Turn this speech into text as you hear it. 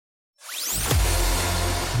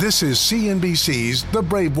This is CNBC's The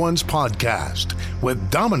Brave Ones podcast with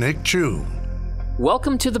Dominic Chu.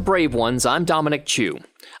 Welcome to The Brave Ones. I'm Dominic Chu.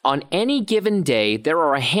 On any given day, there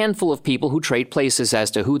are a handful of people who trade places as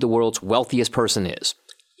to who the world's wealthiest person is.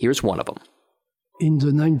 Here's one of them. In the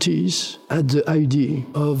 90s, I had the idea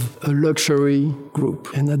of a luxury group.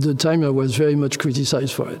 And at the time, I was very much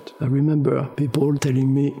criticized for it. I remember people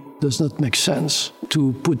telling me it does not make sense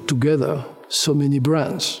to put together so many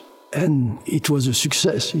brands. And it was a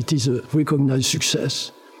success. It is a recognized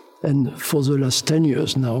success. And for the last 10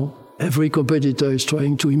 years now, every competitor is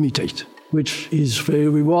trying to imitate, which is very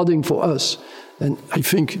rewarding for us. And I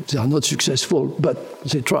think they are not successful, but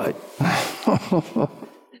they try.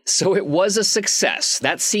 So it was a success.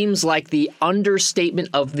 That seems like the understatement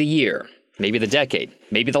of the year. Maybe the decade.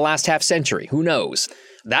 Maybe the last half century. Who knows?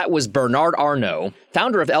 That was Bernard Arnault,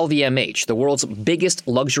 founder of LVMH, the world's biggest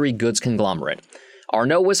luxury goods conglomerate.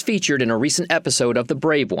 Arnault was featured in a recent episode of The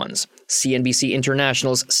Brave Ones, CNBC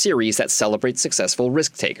International's series that celebrates successful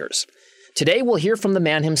risk takers. Today, we'll hear from the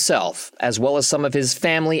man himself, as well as some of his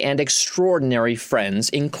family and extraordinary friends,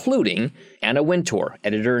 including Anna Wintour,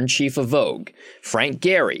 editor-in-chief of Vogue, Frank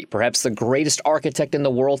Gehry, perhaps the greatest architect in the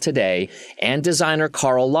world today, and designer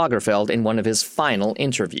Karl Lagerfeld in one of his final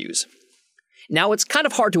interviews. Now, it's kind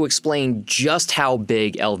of hard to explain just how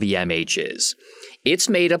big LVMH is. It's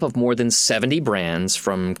made up of more than 70 brands,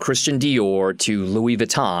 from Christian Dior to Louis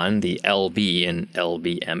Vuitton, the LV in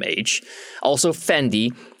LVMH, also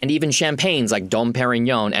Fendi, and even champagnes like Dom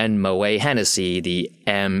Perignon and Moet Hennessy, the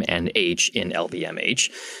M and H in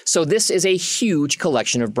LVMH. So this is a huge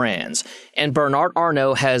collection of brands, and Bernard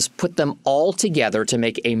Arnault has put them all together to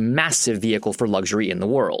make a massive vehicle for luxury in the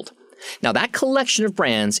world. Now, that collection of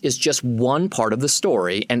brands is just one part of the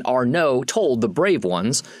story, and Arnault told The Brave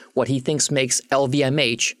Ones what he thinks makes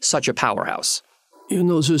LVMH such a powerhouse. You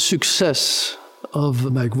know, the success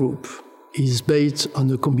of my group is based on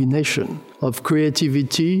a combination of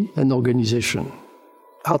creativity and organization,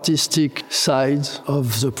 artistic side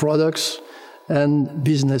of the products and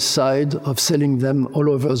business side of selling them all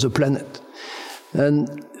over the planet.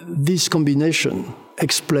 And this combination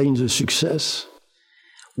explains the success.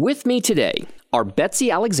 With me today are Betsy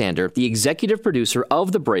Alexander, the executive producer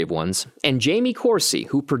of The Brave Ones, and Jamie Corsi,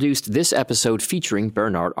 who produced this episode featuring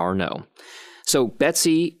Bernard Arnault. So,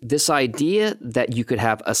 Betsy, this idea that you could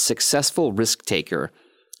have a successful risk taker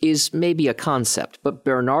is maybe a concept, but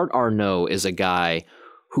Bernard Arnault is a guy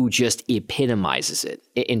who just epitomizes it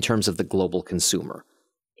in terms of the global consumer.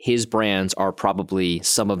 His brands are probably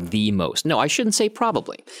some of the most, no, I shouldn't say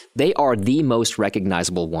probably, they are the most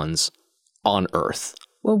recognizable ones on earth.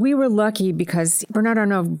 Well, we were lucky because Bernard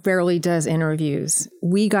Arnault rarely does interviews.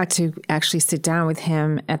 We got to actually sit down with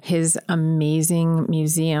him at his amazing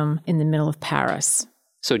museum in the middle of Paris.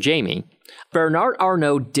 So, Jamie, Bernard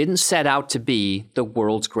Arnault didn't set out to be the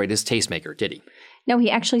world's greatest tastemaker, did he? No,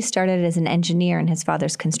 he actually started as an engineer in his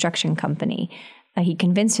father's construction company. He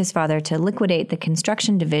convinced his father to liquidate the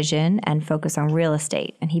construction division and focus on real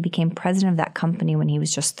estate. And he became president of that company when he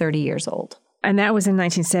was just 30 years old. And that was in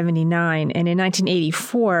 1979. And in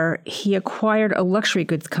 1984, he acquired a luxury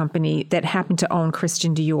goods company that happened to own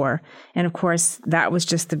Christian Dior. And of course, that was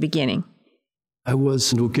just the beginning. I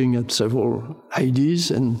was looking at several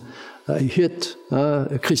ideas and I hit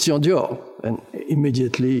Christian Dior. And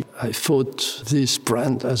immediately I thought this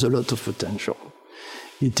brand has a lot of potential.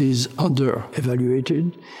 It is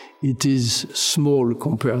under-evaluated. It is small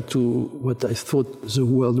compared to what I thought the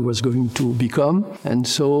world was going to become. And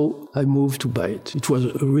so I moved to buy it. It was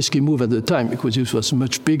a risky move at the time because it was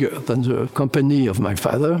much bigger than the company of my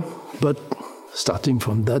father. But starting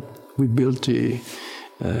from that, we built a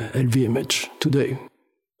LVMH today.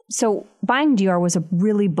 So buying Dior was a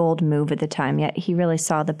really bold move at the time, yet he really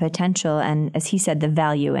saw the potential and, as he said, the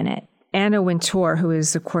value in it. Anna Wintour, who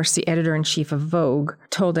is, of course, the editor-in-chief of Vogue,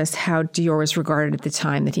 told us how Dior was regarded at the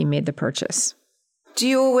time that he made the purchase.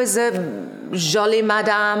 Dior was a jolie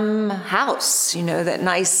madame house, you know, that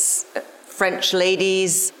nice French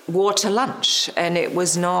ladies wore to lunch. And it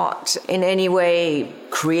was not in any way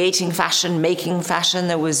creating fashion, making fashion.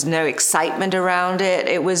 There was no excitement around it.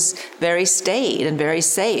 It was very staid and very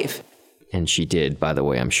safe. And she did, by the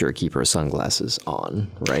way, I'm sure, keep her sunglasses on,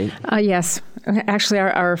 right? Yes. Actually,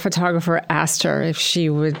 our photographer asked her if she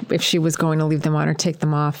was going to leave them on or take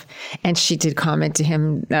them off. And she did comment to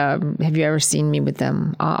him, have you ever seen me with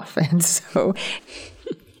them off? And so...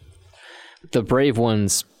 The Brave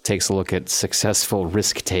Ones takes a look at successful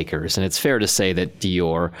risk takers. And it's fair to say that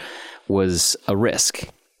Dior was a risk,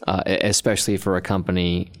 especially for a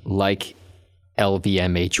company like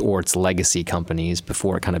LVMH or its legacy companies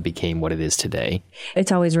before it kind of became what it is today.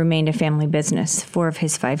 It's always remained a family business. 4 of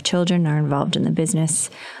his 5 children are involved in the business.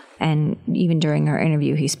 And even during our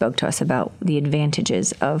interview, he spoke to us about the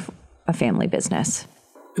advantages of a family business.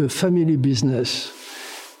 A family business,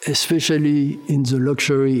 especially in the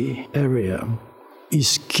luxury area,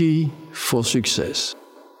 is key for success.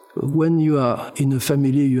 When you are in a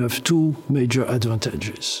family, you have 2 major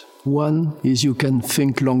advantages. One is you can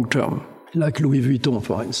think long-term, like Louis Vuitton,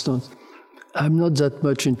 for instance. I'm not that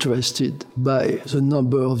much interested by the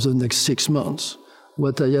number of the next 6 months.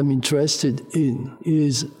 What I am interested in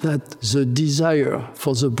is that the desire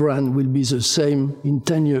for the brand will be the same in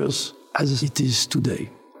 10 years as it is today.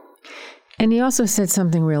 And he also said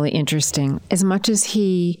something really interesting. As much as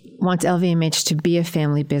he wants LVMH to be a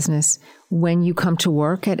family business, when you come to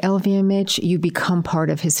work at LVMH, you become part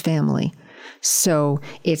of his family. So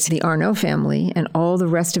it's the Arnault family, and all the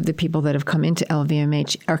rest of the people that have come into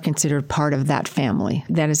LVMH are considered part of that family.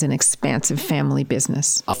 That is an expansive family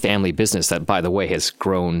business. A family business that, by the way, has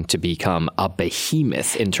grown to become a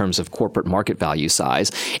behemoth in terms of corporate market value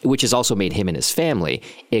size, which has also made him and his family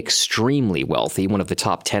extremely wealthy, one of the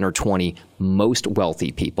top 10 or 20 most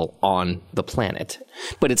wealthy people on the planet.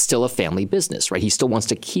 But it's still a family business, right? He still wants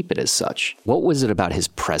to keep it as such. What was it about his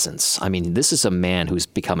presence? I mean, this is a man who's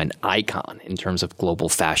become an icon in terms of global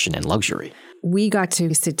fashion and luxury. We got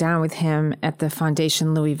to sit down with him at the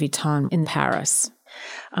Fondation Louis Vuitton in Paris.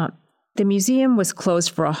 The museum was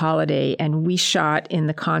closed for a holiday, and we shot in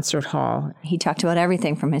the concert hall. He talked about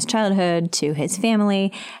everything from his childhood to his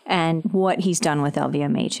family and what he's done with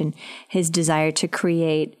LVMH and his desire to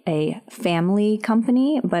create a family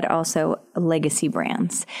company, but also legacy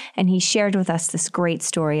brands. And he shared with us this great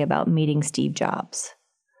story about meeting Steve Jobs.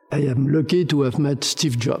 I am lucky to have met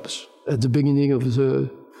Steve Jobs at the beginning of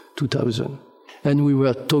the 2000. And we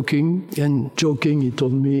were talking and joking. He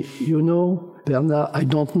told me, you know, Bernard, I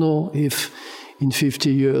don't know if in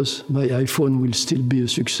 50 years my iPhone will still be a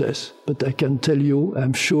success, but I can tell you,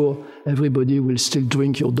 I'm sure everybody will still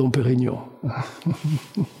drink your Dom Pérignon.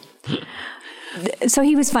 So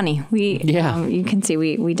he was funny. You can see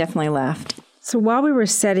we definitely laughed. So while we were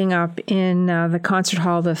setting up in the concert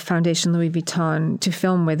hall of the Fondation Louis Vuitton to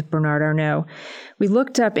film with Bernard Arnault, we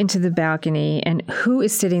looked up into the balcony, and who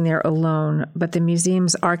is sitting there alone but the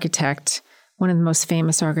museum's architect, one of the most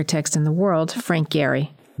famous architects in the world, Frank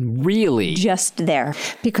Gehry. Really? Just there.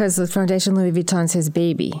 Because the Fondation Louis Vuitton's his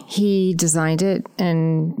baby. He designed it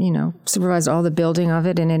and, supervised all the building of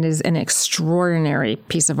it, and it is an extraordinary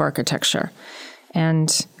piece of architecture.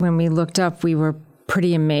 And when we looked up, we were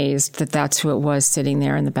pretty amazed that that's who it was sitting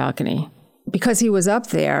there in the balcony. Because he was up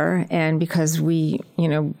there, and because we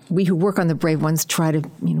who work on the brave ones try to,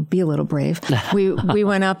 be a little brave, we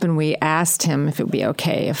went up and we asked him if it would be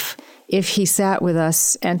okay if he sat with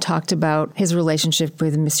us and talked about his relationship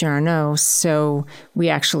with Monsieur Arnault. So we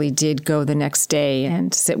actually did go the next day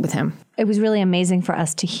and sit with him. It was really amazing for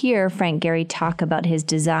us to hear Frank Gehry talk about his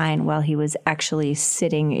design while he was actually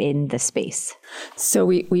sitting in the space. So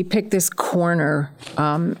we picked this corner.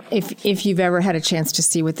 If you've ever had a chance to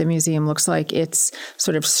see what the museum looks like, it's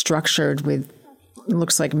sort of structured with, it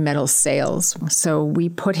looks like metal sails. So we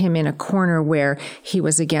put him in a corner where he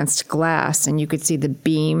was against glass, and you could see the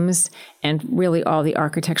beams and really all the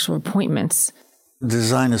architectural appointments.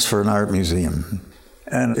 Design is for an art museum,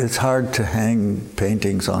 and it's hard to hang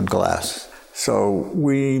paintings on glass. So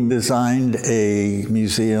we designed a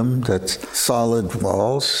museum that's solid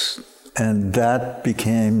walls, and that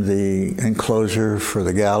became the enclosure for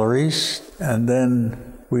the galleries. And then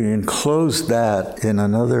we enclosed that in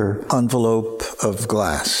another envelope of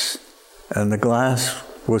glass. And the glass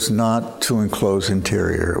was not to enclose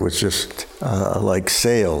interior. It was just like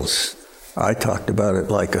sails. I talked about it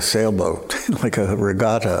like a sailboat, like a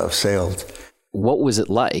regatta of sails. What was it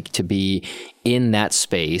like to be in that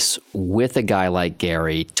space with a guy like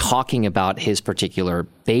Gehry talking about his particular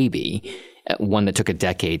baby, one that took a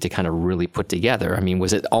decade to kind of really put together? I mean,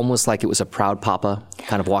 was it almost like it was a proud papa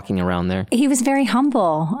kind of walking around there? He was very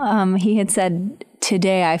humble. He had said,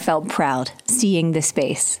 today I felt proud seeing the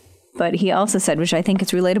space. But he also said, which I think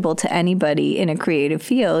is relatable to anybody in a creative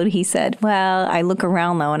field, he said, well, I look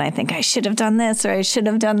around though and I think I should have done this or I should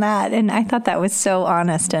have done that. And I thought that was so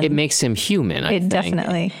honest. And it makes him human, I think.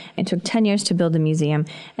 Definitely. It took 10 years to build a museum,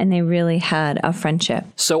 and they really had a friendship.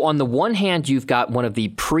 So on the one hand, you've got one of the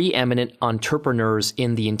preeminent entrepreneurs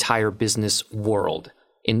in the entire business world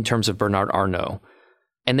in terms of Bernard Arnault.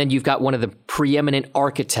 And then you've got one of the preeminent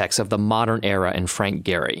architects of the modern era in Frank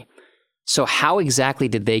Gehry. So how exactly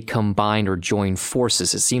did they combine or join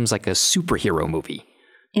forces? It seems like a superhero movie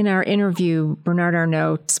In our interview, Bernard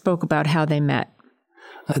Arnault spoke about how they met.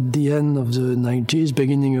 At the end of the 90s,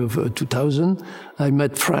 beginning of 2000, I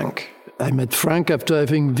met Frank. I met Frank after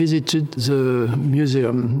having visited the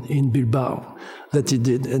museum in Bilbao that he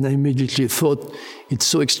did, and I immediately thought, it's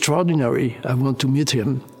so extraordinary, I want to meet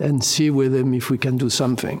him and see with him if we can do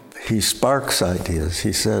something. He sparks ideas.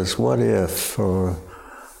 He says, what if, or,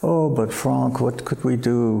 oh, but Frank, what could we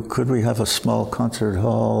do? Could we have a small concert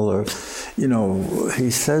hall? Or, you know,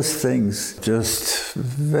 he says things just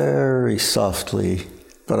very softly,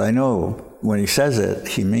 but I know when he says it,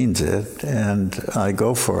 he means it, and I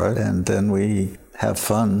go for it, and then we have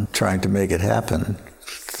fun trying to make it happen.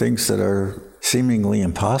 Things that are seemingly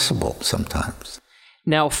impossible sometimes.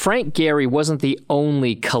 Now, Frank Gehry wasn't the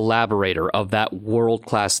only collaborator of that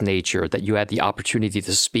world-class nature that you had the opportunity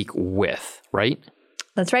to speak with, right?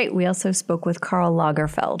 That's right. We also spoke with Karl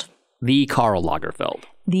Lagerfeld. The Karl Lagerfeld.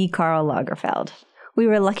 The Karl Lagerfeld. We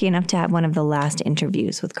were lucky enough to have one of the last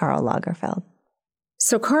interviews with Karl Lagerfeld.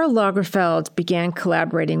 So Karl Lagerfeld began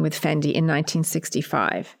collaborating with Fendi in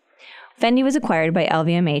 1965. Fendi was acquired by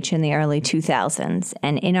LVMH in the early 2000s,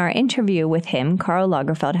 and in our interview with him, Karl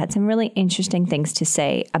Lagerfeld had some really interesting things to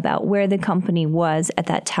say about where the company was at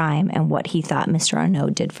that time and what he thought Mr.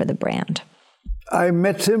 Arnault did for the brand. I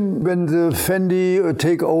met him when the Fendi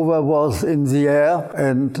takeover was in the air,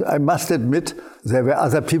 and I must admit there were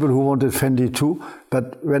other people who wanted Fendi too,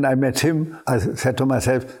 but when I met him, I said to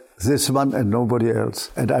myself, this one and nobody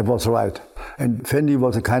else. And I was right. And Fendi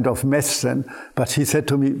was a kind of mess then, but he said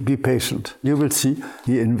to me, be patient. You will see.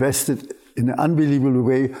 He invested in an unbelievable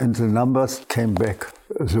way, and the numbers came back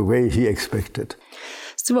the way he expected.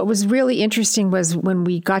 So what was really interesting was when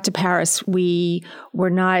we got to Paris, we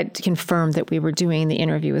were not confirmed that we were doing the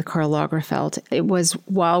interview with Karl Lagerfeld. It was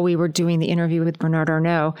while we were doing the interview with Bernard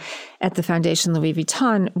Arnault at the Foundation Louis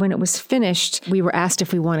Vuitton. When it was finished, we were asked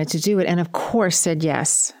if we wanted to do it, and of course said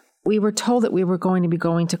yes. We were told that we were going to be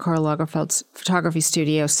going to Karl Lagerfeld's photography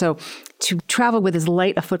studio, so to travel with as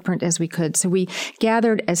light a footprint as we could. So we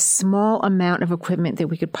gathered a small amount of equipment that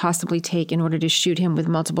we could possibly take in order to shoot him with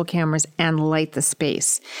multiple cameras and light the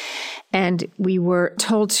space. And we were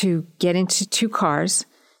told to get into 2 cars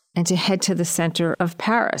and to head to the center of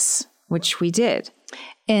Paris, which we did.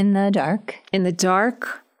 In the dark? In the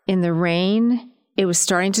dark, in the rain. It was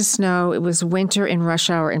starting to snow. It was winter in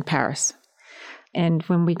rush hour in Paris. And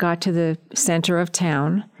when we got to the center of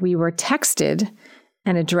town, we were texted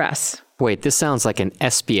an address. Wait, this sounds like an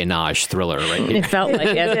espionage thriller, right? It felt like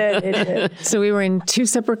it. It did. So we were in 2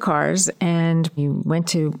 separate cars, and we went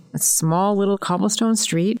to a small little cobblestone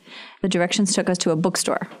street. The directions took us to a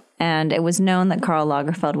bookstore. And it was known that Karl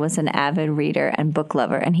Lagerfeld was an avid reader and book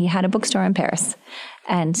lover, and he had a bookstore in Paris.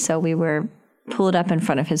 And so we were pulled up in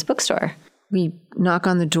front of his bookstore. We knock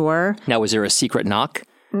on the door. Now, was there a secret knock?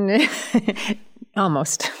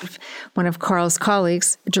 Almost. One of Karl's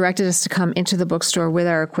colleagues directed us to come into the bookstore with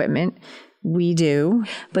our equipment. We do.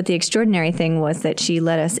 But the extraordinary thing was that she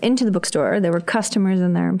led us into the bookstore. There were customers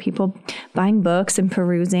in there and people buying books and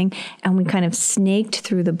perusing. And we kind of snaked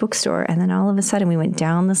through the bookstore. And then all of a sudden we went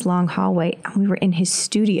down this long hallway and we were in his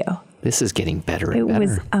studio. This is getting better and It better.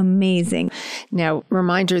 was amazing. Now,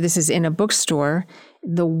 reminder, this is in a bookstore.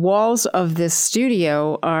 The walls of this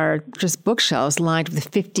studio are just bookshelves lined with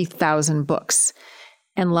 50,000 books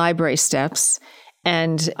and library steps.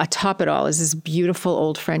 And atop it all is this beautiful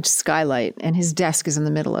old French skylight, and his desk is in the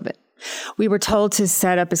middle of it. We were told to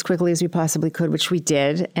set up as quickly as we possibly could, which we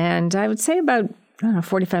did. And I would say about,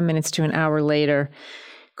 45 minutes to an hour later,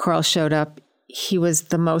 Karl showed up. He was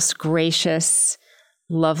the most gracious,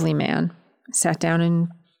 lovely man. Sat down and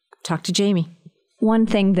talked to Jamie. One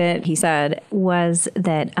thing that he said was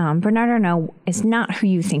that Bernard Arnault is not who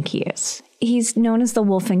you think he is. He's known as the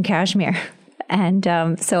wolf in cashmere. And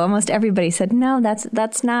so almost everybody said, no,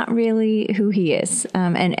 that's not really who he is.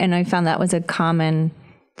 And I found that was a common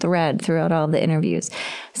thread throughout all the interviews.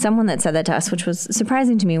 Someone that said that to us, which was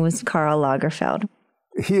surprising to me, was Karl Lagerfeld.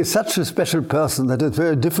 He is such a special person that it's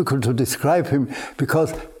very difficult to describe him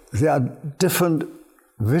because there are different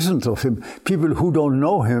visions of him. People who don't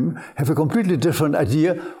know him have a completely different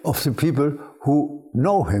idea of the people who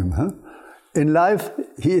know him. Huh? In life,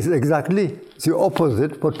 he is exactly the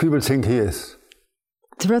opposite what people think he is.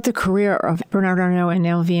 Throughout the career of Bernard Arnault and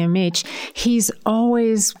LVMH, he's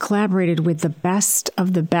always collaborated with the best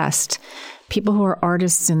of the best, people who are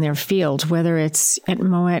artists in their field, whether it's at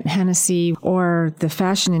Moet Hennessy or the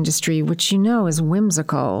fashion industry, which is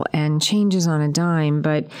whimsical and changes on a dime.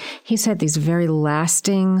 But he's had these very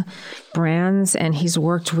lasting brands, and he's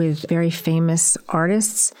worked with very famous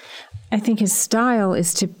artists. I think his style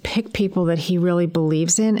is to pick people that he really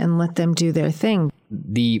believes in and let them do their thing.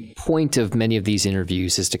 The point of many of these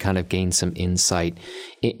interviews is to kind of gain some insight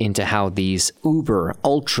into how these uber,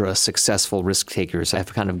 ultra successful risk takers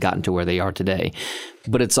have kind of gotten to where they are today.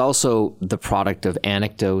 But it's also the product of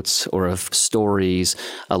anecdotes or of stories,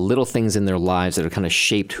 little things in their lives that have kind of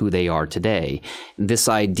shaped who they are today. This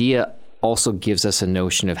idea also gives us a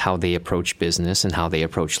notion of how they approach business and how they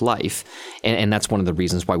approach life. And that's one of the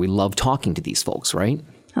reasons why we love talking to these folks, right?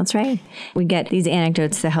 That's right. We get these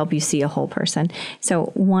anecdotes to help you see a whole person. So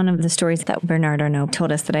one of the stories that Bernard Arnault told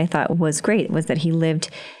us that I thought was great was that he lived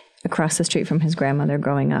across the street from his grandmother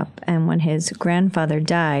growing up. And when his grandfather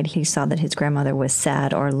died, he saw that his grandmother was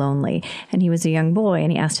sad or lonely. And he was a young boy,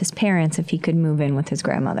 and he asked his parents if he could move in with his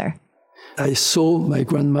grandmother. I saw my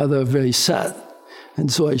grandmother very sad. And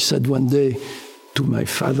so I said one day to my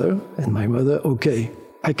father and my mother, okay,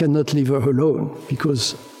 I cannot leave her alone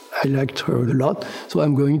because I liked her a lot, so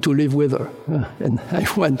I'm going to live with her. And I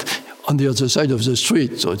went on the other side of the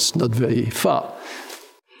street, so it's not very far.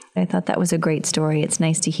 I thought that was a great story. It's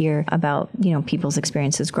nice to hear about, people's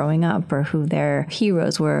experiences growing up or who their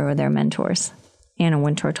heroes were or their mentors. Anna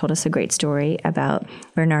Wintour told us a great story about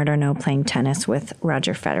Bernard Arnault playing tennis with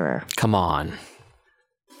Roger Federer. Come on.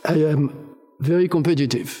 I am very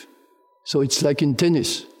competitive. So it's like in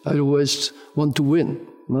tennis. I always want to win,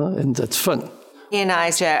 and that's fun. He and I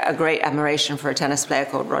share a great admiration for a tennis player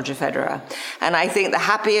called Roger Federer. And I think the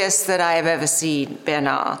happiest that I have ever seen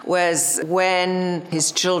Bernard was when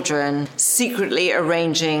his children secretly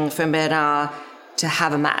arranging for Bernard to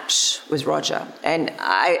have a match with Roger. And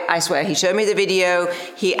I swear, he showed me the video,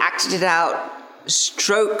 he acted it out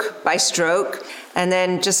stroke by stroke. And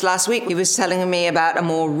then just last week, he was telling me about a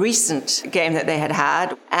more recent game that they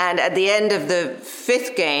had. And at the end of the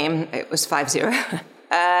fifth game, it was 5-0.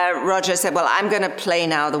 Roger said, well, I'm going to play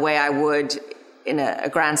now the way I would in a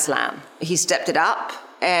Grand Slam. He stepped it up,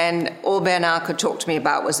 and all Bernard could talk to me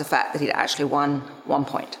about was the fact that he'd actually won 1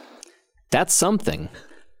 point. That's something.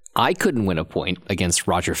 I couldn't win a point against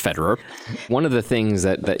Roger Federer. One of the things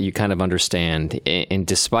that you kind of understand, and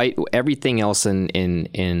despite everything else in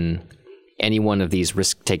any one of these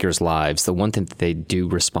risk takers' lives, the one thing that they do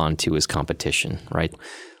respond to is competition, right?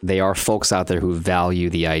 They are folks out there who value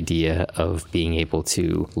the idea of being able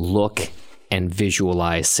to look and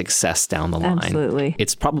visualize success down the line. Absolutely.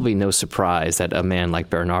 It's probably no surprise that a man like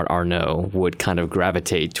Bernard Arnault would kind of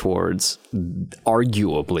gravitate towards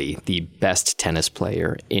arguably the best tennis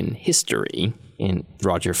player in history, in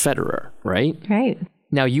Roger Federer, right? Right.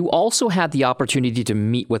 Now, you also had the opportunity to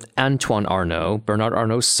meet with Antoine Arnault, Bernard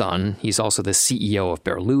Arnault's son. He's also the CEO of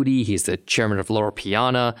Berluti. He's the chairman of Loro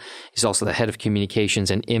Piana. He's also the head of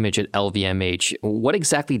communications and image at LVMH. What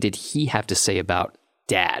exactly did he have to say about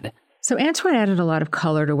Dad? So Antoine added a lot of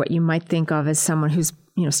color to what you might think of as someone who's,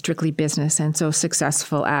 strictly business and so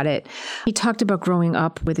successful at it. He talked about growing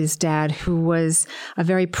up with his dad, who was a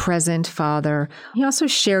very present father. He also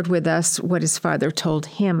shared with us what his father told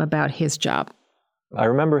him about his job. I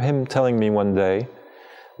remember him telling me one day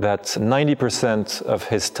that 90% of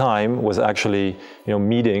his time was actually,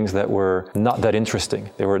 meetings that were not that interesting.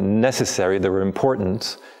 They were necessary, they were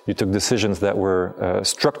important. You took decisions that were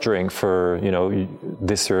structuring for,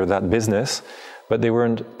 this or that business, but they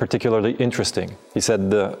weren't particularly interesting. He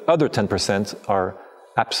said the other 10% are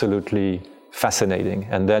absolutely fascinating.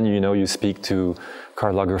 And then, you speak to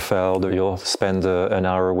Karl Lagerfeld, or you'll spend an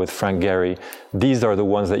hour with Frank Gehry. These are the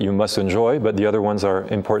ones that you must enjoy, but the other ones are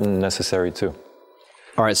important and necessary too.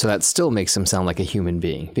 All right, so that still makes him sound like a human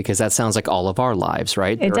being, because that sounds like all of our lives,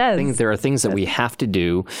 right? It does. There are things that we have to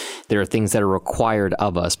do. There are things that are required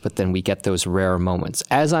of us, but then we get those rare moments,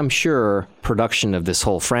 as I'm sure production of this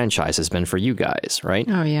whole franchise has been for you guys, right?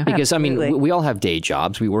 Oh, yeah. Because, Absolutely. we all have day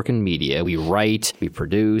jobs. We work in media. We write, we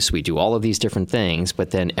produce, we do all of these different things.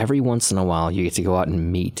 But then every once in a while, you get to go out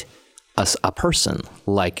and meet a person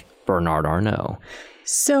like Bernard Arnault.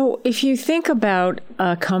 So if you think about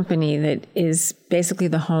a company that is basically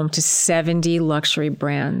the home to 70 luxury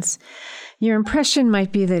brands, your impression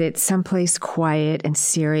might be that it's someplace quiet and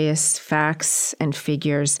serious, facts and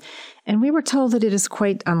figures. And we were told that it is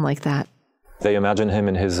quite unlike that. They imagine him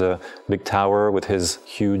in his big tower with his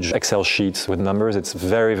huge Excel sheets with numbers. It's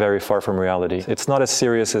very, very far from reality. It's not as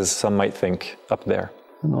serious as some might think up there.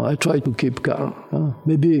 I try to keep calm.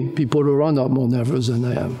 Maybe people around are more nervous than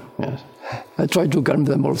I am. Yes. I try to calm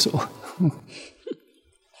them also.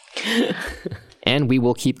 And we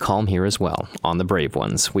will keep calm here as well on The Brave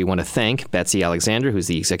Ones. We want to thank Betsy Alexander, who's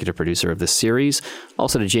the executive producer of this series,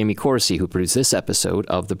 also to Jamie Corsi, who produced this episode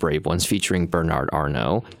of The Brave Ones featuring Bernard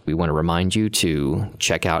Arnault. We want to remind you to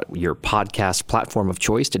check out your podcast platform of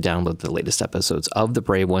choice to download the latest episodes of The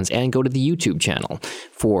Brave Ones and go to the YouTube channel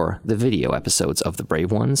for the video episodes of The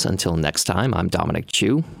Brave Ones. Until next time, I'm Dominic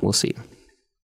Chu. We'll see you.